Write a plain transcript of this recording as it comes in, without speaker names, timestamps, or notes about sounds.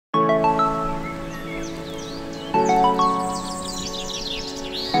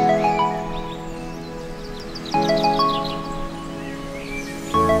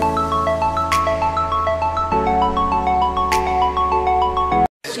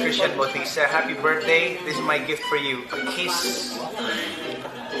Christian Bautista. Happy birthday. This is my gift for you. A kiss.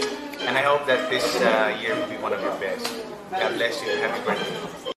 And I hope that this year will be one of your best. God bless you. Happy birthday.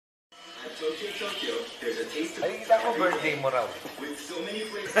 Nakikita ko birthday mo raw.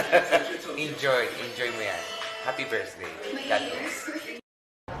 Enjoy mo yan. Happy birthday. God bless.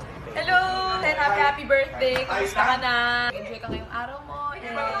 Hello! And happy birthday! Kamusta ka na? Enjoy ka ngayong araw mo.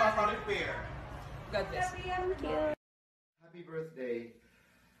 God bless you. Thank you. Happy birthday.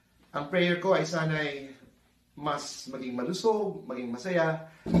 Ang prayer ko ay sana'y mas maging malusog, maging masaya,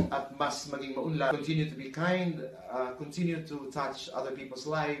 at mas maging maunlad. Continue to be kind, continue to touch other people's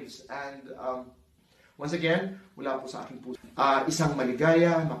lives, and once again, mula po sa aking puso, isang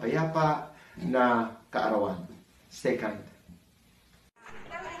maligaya, mapayapa na kaarawan. Stay kind.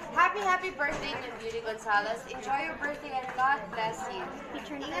 Happy birthday to Beauty Gonzalez. Enjoy your birthday and God bless you.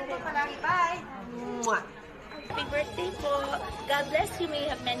 Ingat po palagi. Bye! Mwah. Happy birthday po. God bless you. May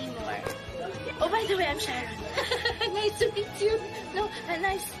you have many more. Oh, by the way, I'm Sharon. Nice to meet you. No,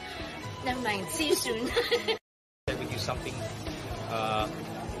 nice. Never mind. See you soon. I will do something.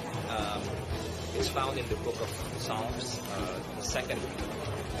 It's found in the book of Psalms, the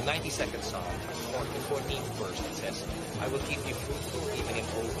 92nd Psalm, the 14th verse. It says, "I will keep you fruitful even in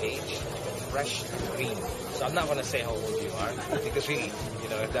old age, fresh and green." So I'm not going to say how old you are, because really, you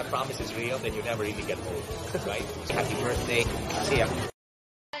know, if that promise is real, then you never really get old, right? Happy birthday. See ya.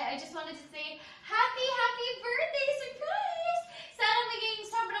 I just wanted to say, happy birthday! Surprise! Sana maging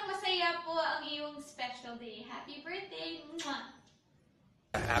sobrang masaya po ang iyong special day. Happy birthday! Mwah!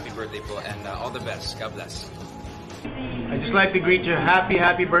 Happy birthday po, and all the best. God bless. I'd just like to greet you happy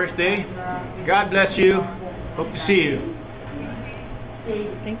birthday. God bless you. Hope to see you.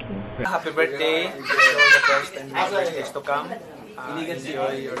 Thank you. Happy birthday. Enjoy all the best and more birthdays to come.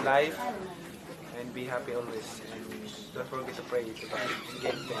 Enjoy your life and be happy always. And don't forget to pray to God.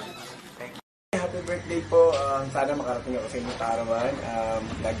 Thank you. Happy birthday po. Sana makarating ako sa inyong kaarawan.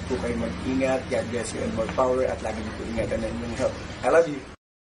 Lagi po kayo mag-ingat. God bless you and more power. At lagi po ingatan ng inyong health. I love you.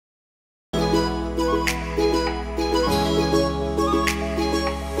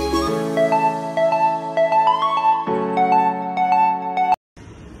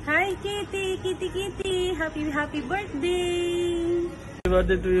 Hi, Kitty. Happy birthday. Happy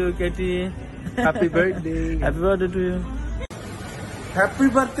birthday to you, Katie. Happy birthday. Happy birthday to you.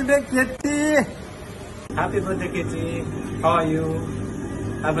 Happy birthday, Kitty! Happy birthday, Katie. How are you?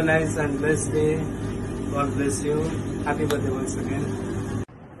 Have a nice and blessed day. God bless you. Happy birthday once again.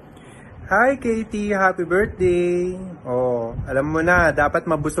 Hi, Katie. Happy birthday. Oh, alam mo na, dapat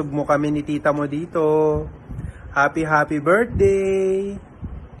mabusog mo kami ni tita mo dito. Happy birthday.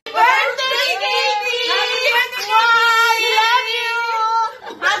 Birthday, baby! I love you!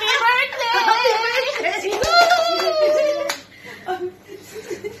 Happy birthday!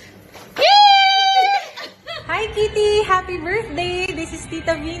 Hi, Kitty! Happy birthday! This is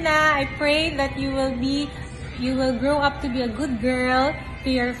Tita Vina. I pray that you will grow up to be a good girl to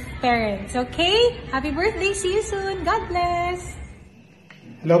your parents, okay? Happy birthday! See you soon! God bless!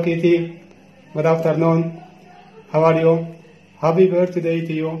 Hello, Kitty. Good afternoon. How are you? Happy birthday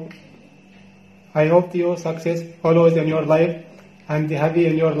to you. I hope you success always in your life and be happy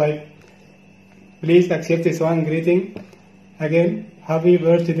in your life. Please accept this one greeting. Again, happy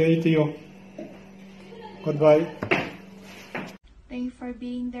birthday to you. Goodbye. Thank you for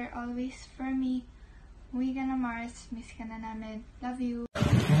being there always for me. Uwi ka na, Mars. Miss ka na namin. Love you.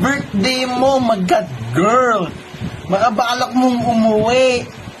 Birthday mo, my-God, girl! Makabalak mong umuwi.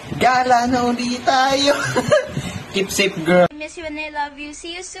 Gala na uli tayo. Keep safe, girl. I miss you and I love you.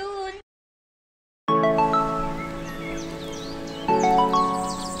 See you soon.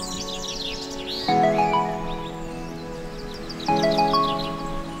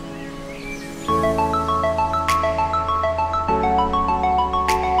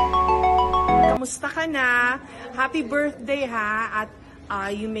 Kamusta ka na? Happy birthday ha, at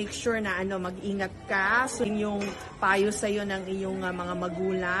you make sure na mag-ingat ka. So yung payo sa'yo ng iyong mga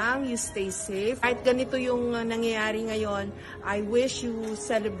magulang, you stay safe. Kahit ganito yung nangyayari ngayon, I wish you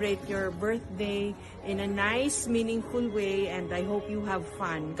celebrate your birthday in a nice, meaningful way, and I hope you have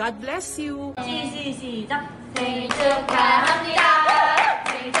fun. God bless you! 생일 축하합니다.